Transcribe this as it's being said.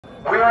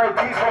We are a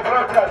peaceful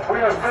protest. We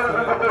are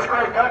citizens of this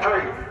great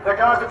country. The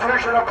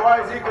Constitution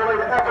applies equally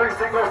to every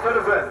single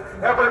citizen.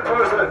 Every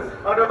person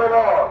under the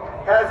law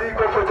has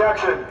equal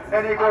protection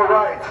and equal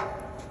rights.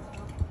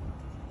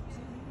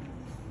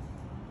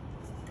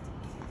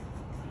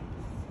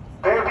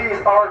 Babies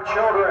are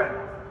children.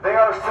 They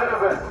are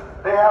citizens.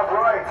 They have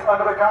rights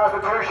under the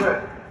Constitution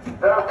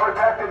that are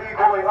protected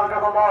equally under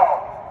the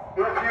law.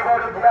 If you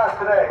voted yes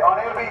today on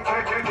AB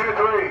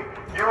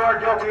 2223, you are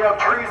guilty of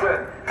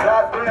treason.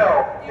 That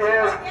bill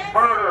is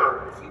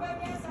murder.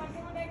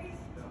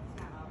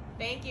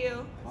 Thank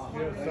you.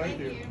 Yes, thank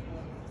you.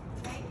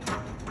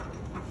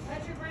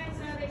 Let your friends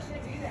know they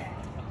should do that.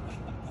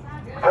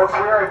 Folks,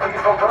 we are a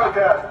peaceful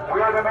protest. We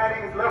are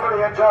demanding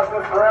liberty and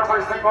justice for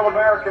every single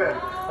American.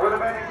 We're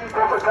demanding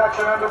equal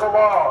protection under the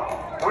law.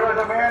 We are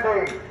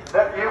demanding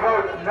that you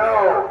vote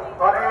no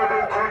on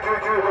AB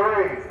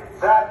 2223.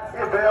 That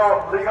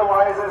bill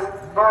legalizes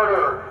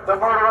murder, the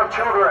murder of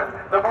children,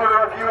 the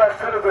murder of U.S.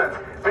 citizens.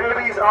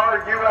 Babies are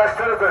U.S.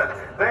 citizens.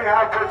 They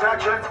have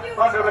protections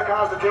under the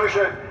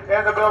Constitution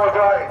and the Bill of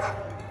Rights.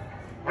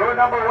 Your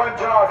number one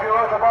job, your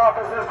oath of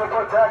office, is to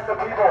protect the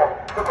people,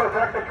 to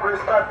protect and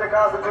respect the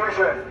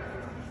Constitution.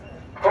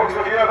 Folks,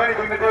 if you have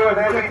anything to do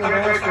with AB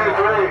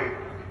 2223,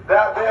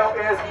 that bill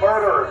is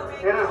murder.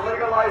 It is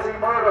legalizing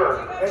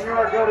murder, and you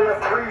are guilty of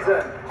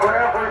treason for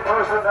every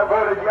person that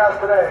voted yes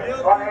today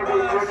on AB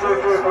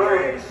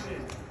 2223.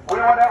 We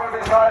will never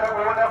be silent.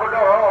 We will never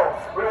go home.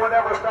 We will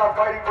never stop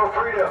fighting for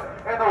freedom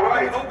and the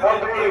rights of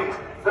babies.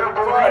 Their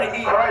blood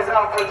cries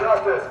out for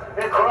justice.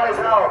 It cries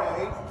out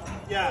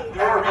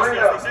for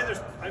freedom. They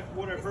say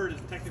what I've heard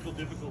is technical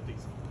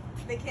difficulties.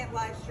 They can't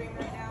live stream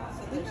right now,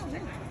 so there's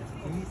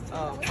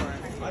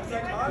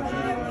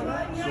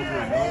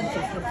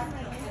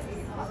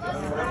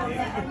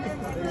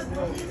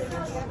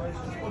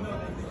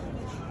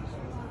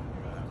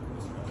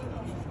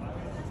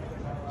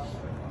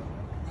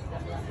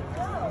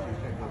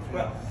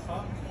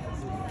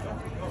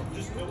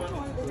Just go on.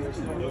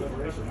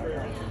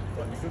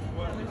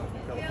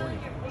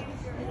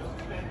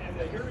 And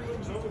the hearing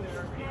room's over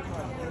there. 8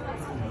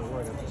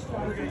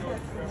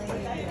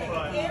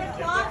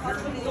 o'clock.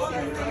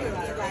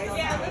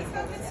 Yeah, let's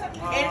go get some.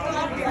 8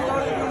 o'clock. We're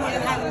going to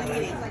have a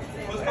meeting.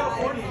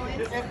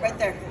 Right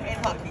there. 8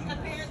 o'clock.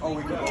 Oh,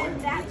 we go.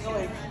 That's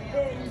why.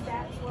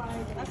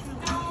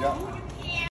 Yeah.